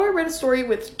story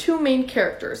with two main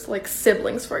characters, like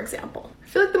siblings, for example? I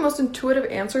feel like the most intuitive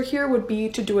answer here would be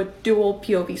to do a dual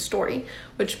POV story,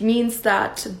 which means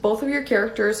that both of your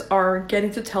characters are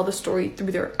getting to tell the story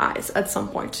through their eyes at some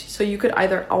point. So you could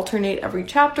either alternate every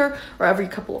chapter or every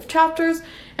couple of chapters,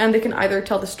 and they can either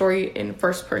tell the story in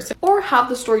first person or have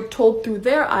the story told through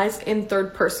their eyes in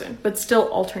third person, but still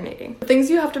alternating. The things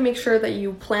you have to make sure that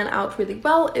you plan out really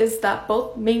well is that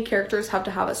both main characters have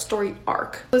to have a story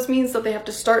arc. This means that they have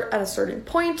to start at a certain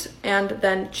point and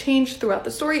then change throughout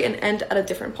the story and end at a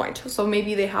different point. So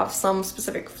maybe they have some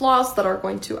specific flaws that are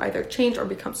going to either change or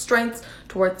become strengths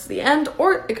towards the end,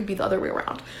 or it could be the other way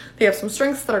around. They have some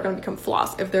strengths that are going to become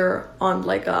flaws if they're on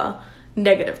like a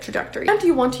negative trajectory. And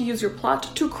you want to use your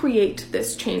plot to create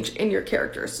this change in your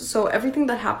characters. So everything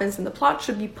that happens in the plot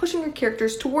should be pushing your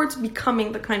characters towards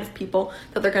becoming the kind of people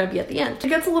that they're going to be at the end. It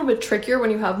gets a little bit trickier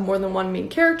when you have more than one main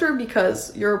character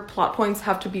because your plot points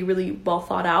have to be really well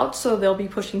thought out, so they'll be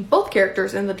pushing both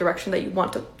characters in the direction that you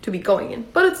want to be going in.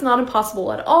 But it's not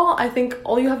impossible at all. I think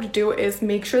all you have to do is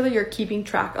make sure that you're keeping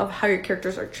track of how your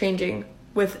characters are changing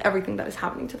with everything that is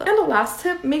happening to them. And the last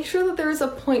tip, make sure that there is a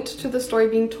point to the story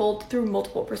being told through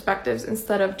multiple perspectives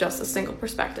instead of just a single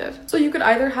perspective. So you could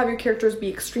either have your characters be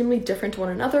extremely different to one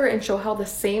another and show how the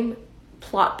same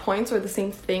plot points or the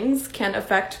same things can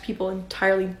affect people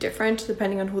entirely different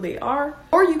depending on who they are.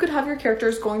 Or you could have your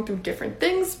characters going through different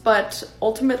things, but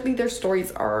ultimately their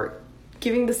stories are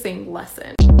giving the same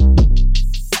lesson.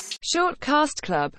 Short Cast Club